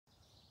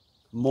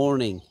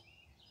morning.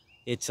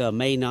 It's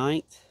May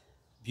 9th,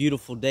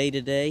 beautiful day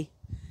today,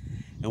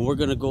 and we're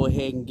going to go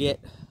ahead and get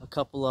a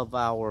couple of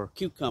our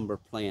cucumber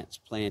plants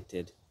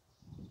planted.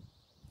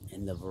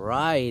 And the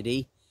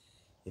variety,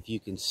 if you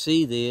can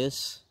see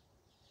this,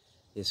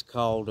 is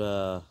called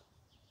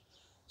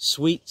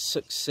Sweet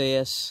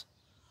Success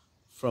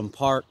from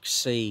Park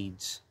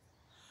Seeds.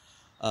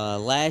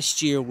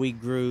 Last year we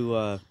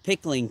grew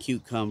pickling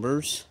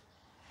cucumbers,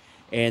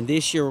 and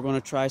this year we're going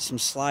to try some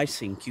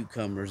slicing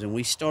cucumbers. And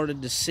we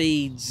started the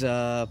seeds,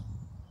 well,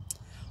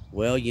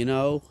 you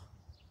know,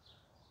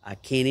 I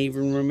can't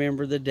even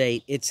remember the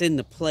date. It's in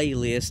the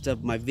playlist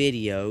of my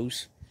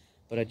videos,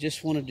 but I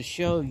just wanted to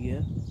show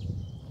you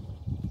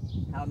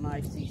how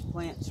nice these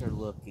plants are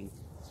looking.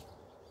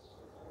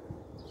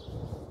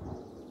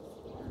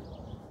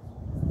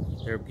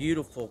 They're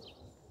beautiful,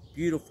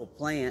 beautiful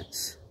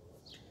plants.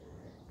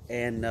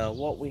 And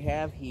what we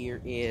have here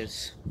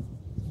is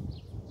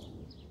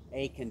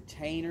a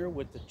container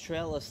with the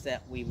trellis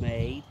that we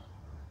made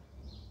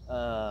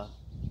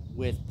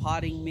with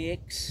potting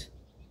mix,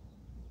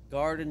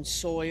 garden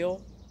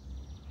soil,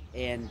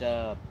 and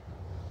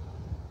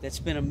that's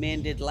been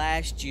amended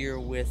last year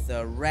with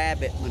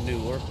rabbit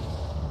manure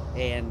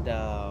and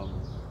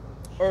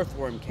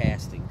earthworm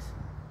castings.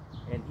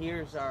 And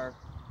here's our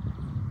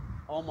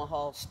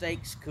Omaha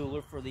Steaks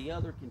cooler for the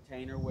other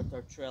container with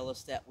our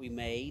trellis that we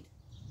made.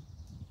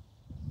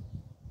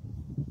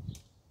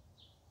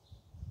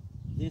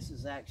 This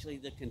is actually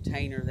the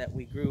container that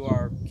we grew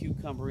our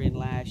cucumber in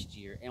last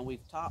year, and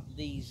we've topped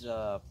these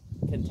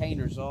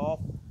containers off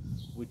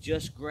with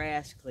just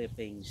grass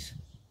clippings.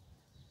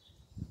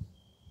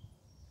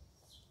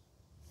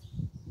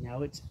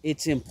 Now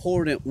it's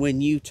important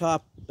when you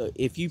top,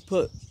 if you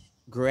put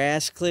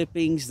grass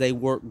clippings, they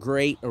work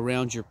great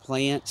around your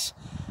plants,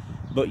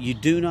 but you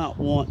do not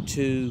want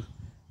to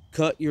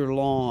cut your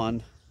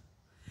lawn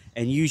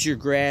and use your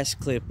grass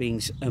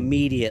clippings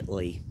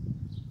immediately.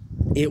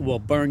 It will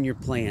burn your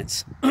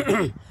plants.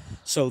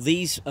 So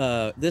this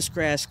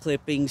grass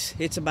clippings,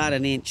 it's about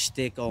an inch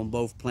thick on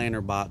both planter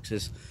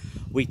boxes.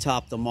 We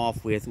topped them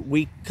off with.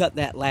 We cut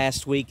that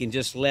last week and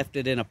just left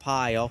it in a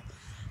pile.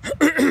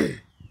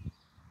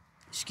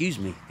 Excuse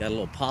me, got a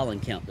little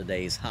pollen count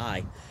today, is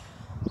high.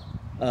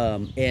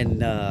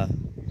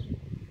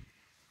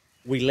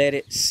 We let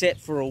it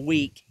sit for a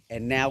week,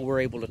 and now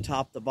we're able to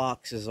top the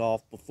boxes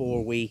off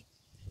before we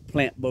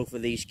plant both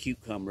of these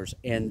cucumbers.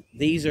 And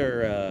these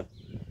are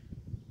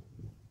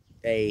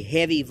a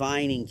heavy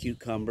vining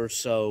cucumber,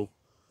 so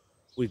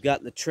we've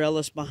got the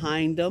trellis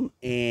behind them,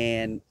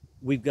 and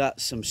we've got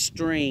some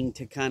string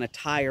to kind of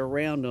tie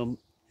around them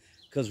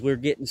because we're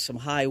getting some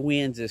high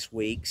winds this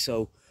week.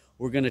 So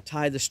we're going to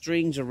tie the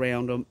strings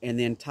around them and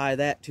then tie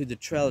that to the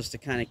trellis to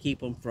kind of keep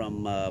them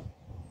from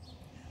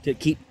to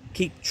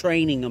keep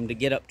training them to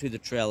get up to the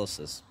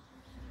trellises.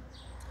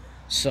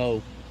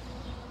 So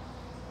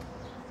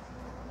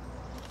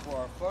for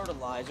our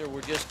fertilizer,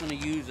 we're just going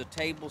to use a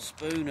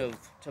tablespoon of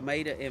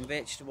tomato and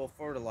vegetable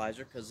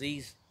fertilizer because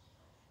these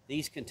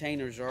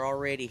containers are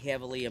already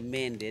heavily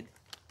amended.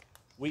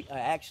 We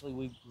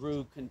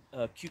grew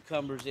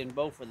cucumbers in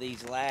both of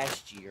these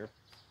last year,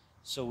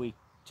 so we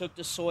took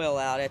the soil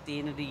out at the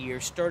end of the year,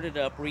 stirred it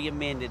up,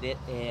 re-amended it,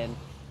 and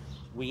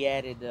we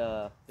added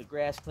the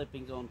grass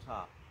clippings on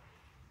top.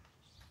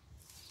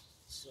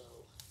 So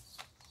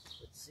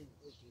let's see what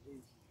we can do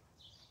here.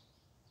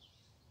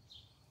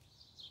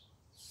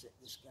 Set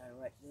this guy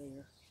right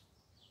there.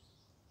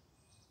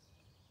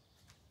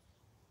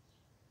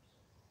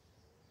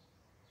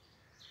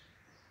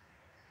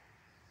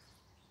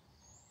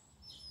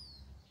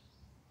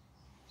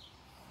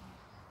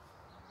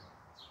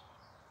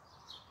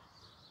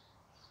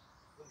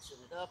 Loosen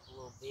it up a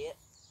little bit.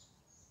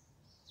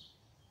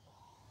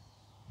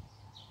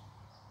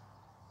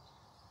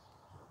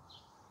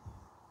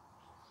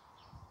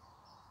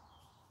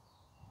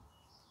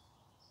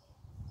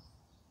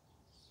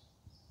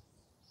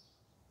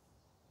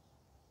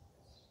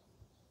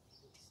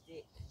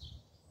 Stick.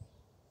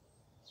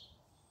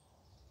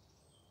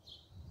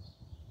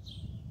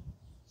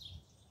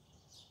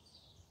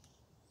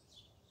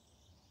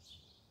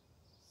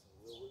 So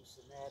we'll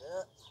loosen that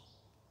up.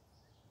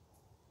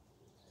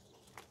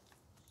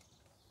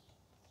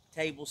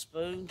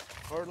 Tablespoon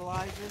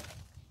fertilizer.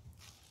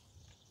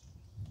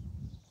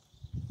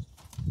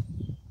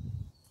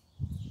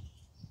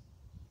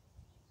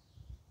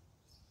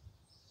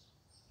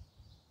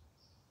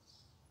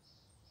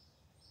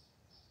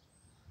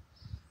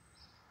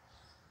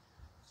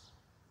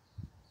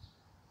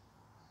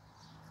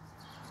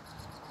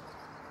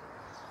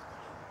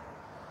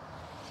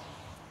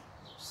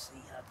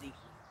 See how deep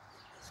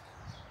this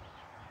goes.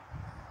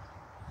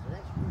 So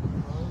that's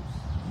pretty close.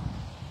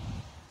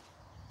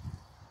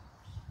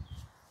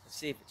 Let's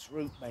see if it's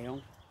root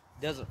bound.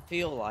 Doesn't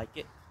feel like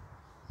it.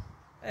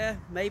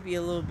 Maybe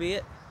a little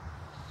bit.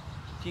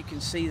 If you can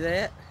see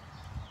that.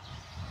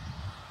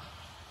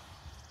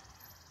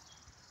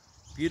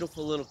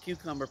 Beautiful little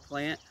cucumber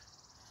plant.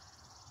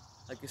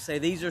 Like I say,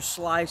 these are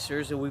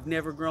slicers, and we've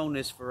never grown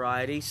this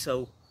variety,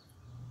 so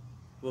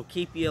We'll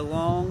keep you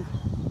along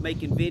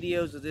making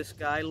videos of this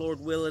guy, Lord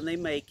willing they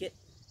make it,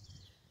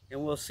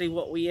 and we'll see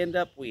what we end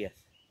up with.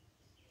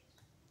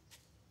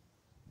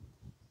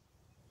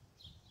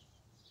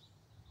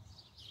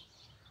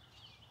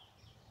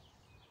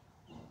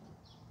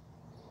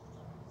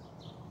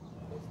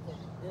 Let's take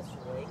it this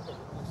way because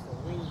it wants to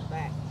lean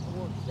back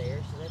towards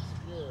there, so that's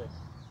good.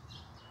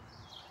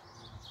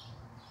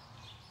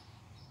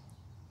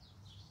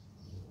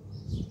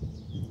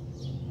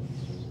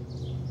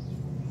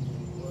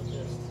 We'll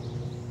just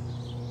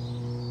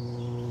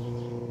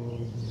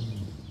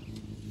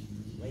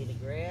lay the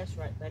grass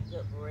right back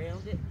up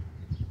around it.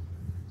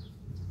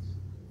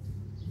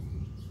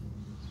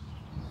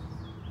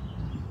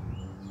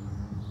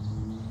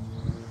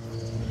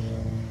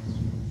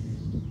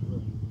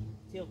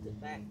 Tilt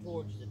it back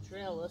towards the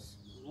trellis.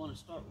 We want to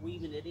start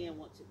weaving it in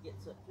once it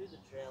gets up to the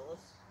trellis.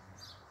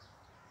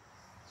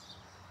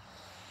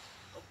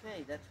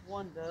 Okay, that's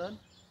one done.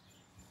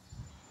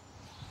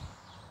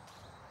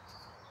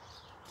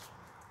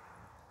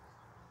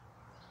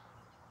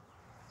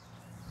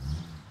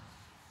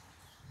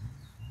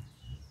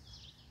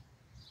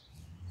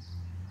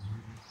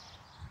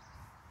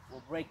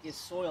 We'll break this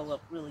soil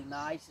up really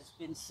nice. It's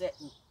been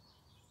setting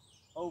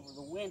over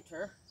the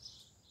winter.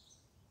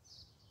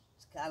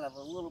 Kind of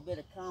a little bit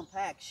of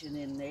compaction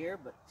in there,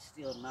 but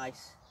still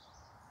nice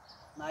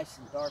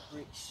and dark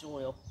rich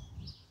soil.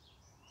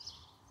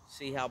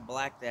 See how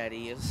black that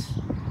is. So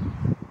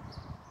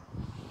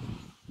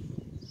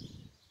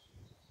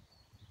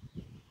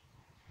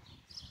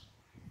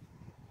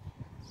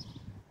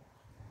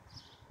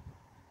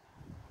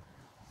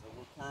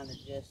we'll kind of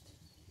just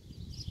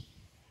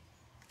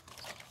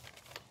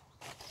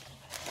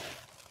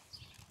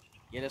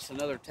get us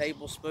another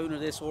tablespoon of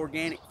this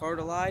organic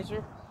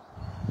fertilizer.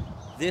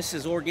 This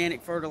is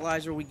organic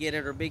fertilizer we get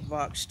at our big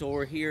box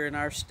store here in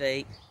our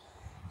state.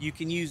 You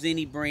can use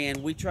any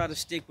brand. We try to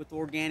stick with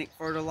organic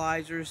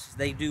fertilizers.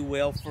 They do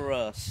well for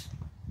us.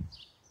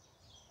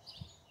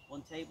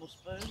 1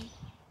 tablespoon.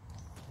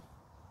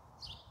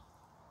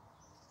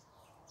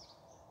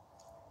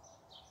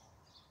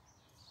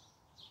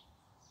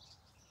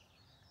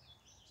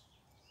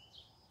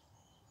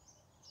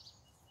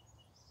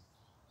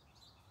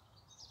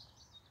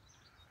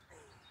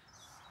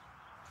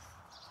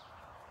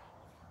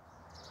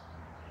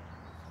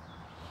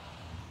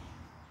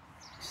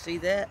 See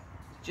that?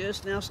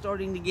 Just now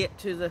starting to get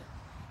to the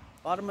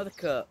bottom of the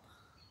cup.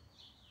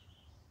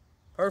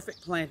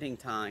 Perfect planting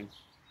time.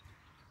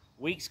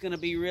 Week's gonna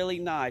be really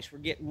nice. We're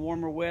getting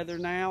warmer weather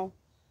now.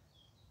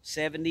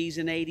 70s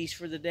and 80s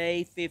for the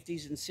day,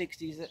 50s and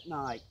 60s at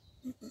night.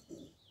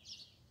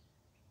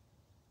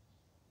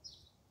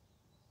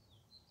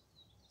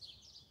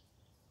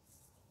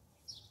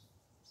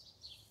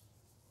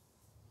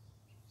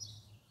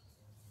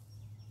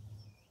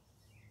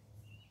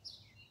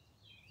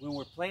 When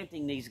we're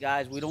planting these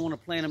guys, we don't want to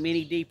plant them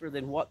any deeper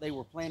than what they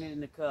were planted in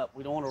the cup.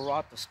 We don't want to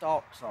rot the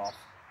stalks off.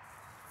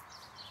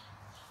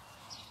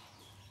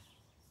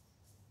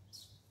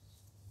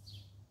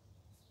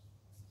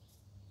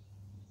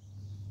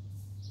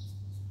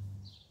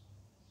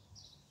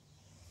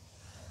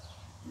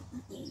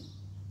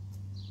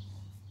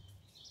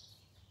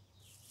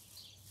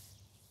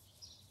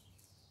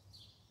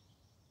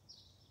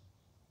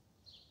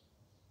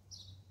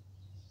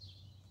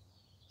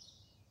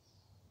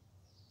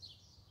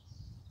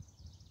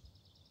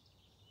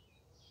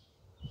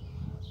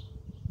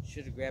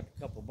 Should have grabbed a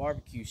couple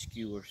barbecue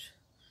skewers.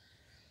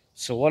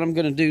 So what I'm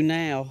going to do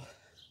now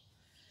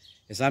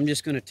is I'm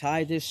just going to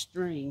tie this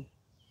string.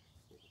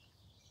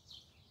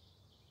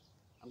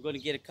 I'm going to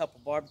get a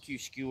couple barbecue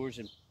skewers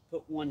and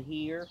put one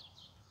here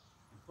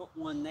and put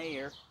one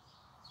there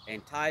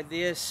and tie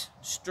this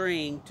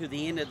string to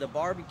the end of the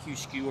barbecue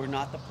skewer,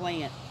 not the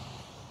plant.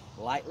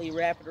 Lightly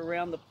wrap it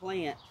around the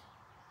plant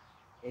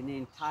and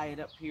then tie it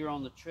up here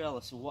on the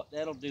trellis. And what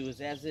that'll do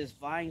is as this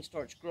vine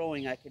starts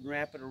growing, I can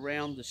wrap it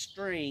around the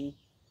string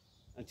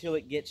until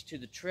it gets to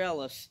the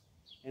trellis,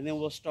 and then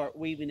we'll start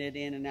weaving it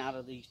in and out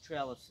of these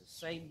trellises.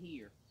 Same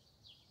here.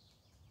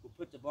 We'll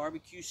put the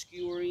barbecue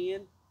skewer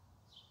in.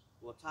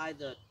 We'll tie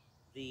the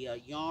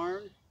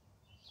yarn.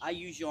 I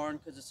use yarn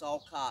because it's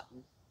all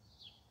cotton,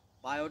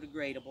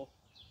 biodegradable.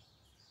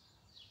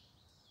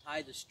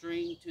 Tie the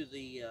string to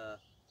the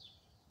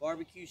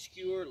barbecue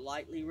skewer,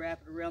 lightly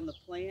wrap it around the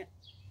plant,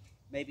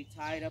 maybe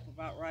tie it up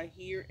about right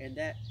here, and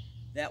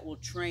that will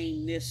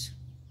train this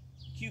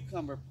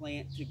cucumber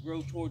plant to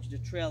grow towards the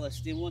trellis.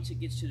 Then once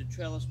it gets to the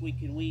trellis, we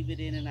can weave it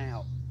in and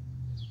out.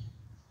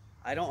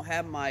 I don't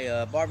have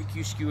my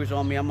barbecue skewers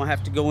on me. I'm gonna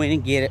have to go in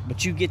and get it,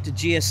 but you get the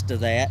gist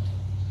of that.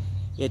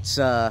 It's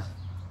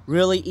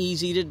really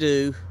easy to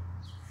do.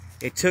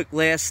 It took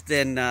less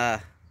than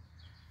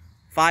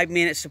 5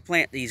 minutes to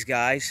plant these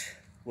guys.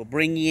 We'll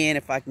bring you in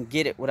if I can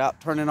get it without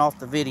turning off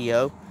the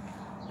video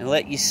and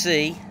let you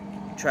see,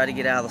 try to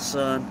get out of the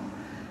sun,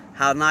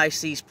 how nice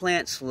these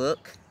plants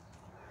look.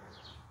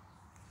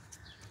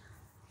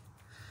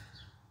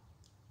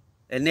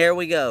 And there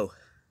we go.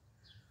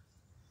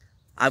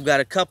 I've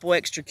got a couple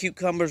extra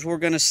cucumbers we're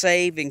going to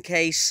save in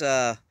case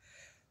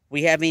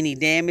we have any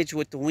damage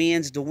with the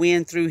winds. The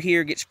wind through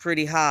here gets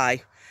pretty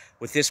high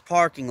with this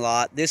parking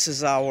lot. This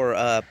is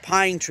our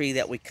pine tree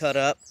that we cut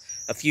up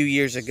a few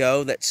years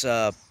ago that's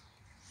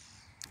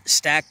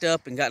stacked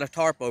up and got a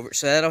tarp over it.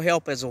 So that'll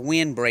help as a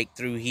wind break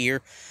through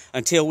here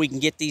until we can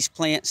get these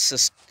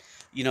plants,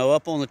 you know,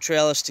 up on the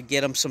trellis to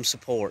get them some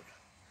support.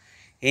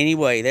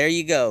 Anyway, there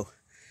you go.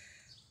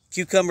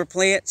 Cucumber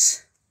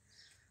plants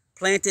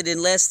planted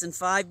in less than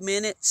 5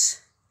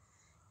 minutes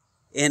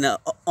in an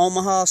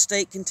Omaha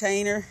Steak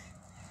container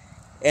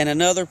and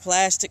another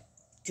plastic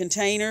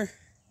container.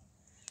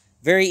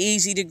 Very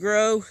easy to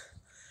grow.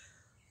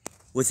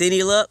 With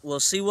any luck, we'll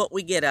see what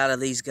we get out of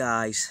these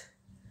guys.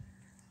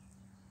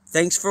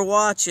 Thanks for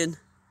watching.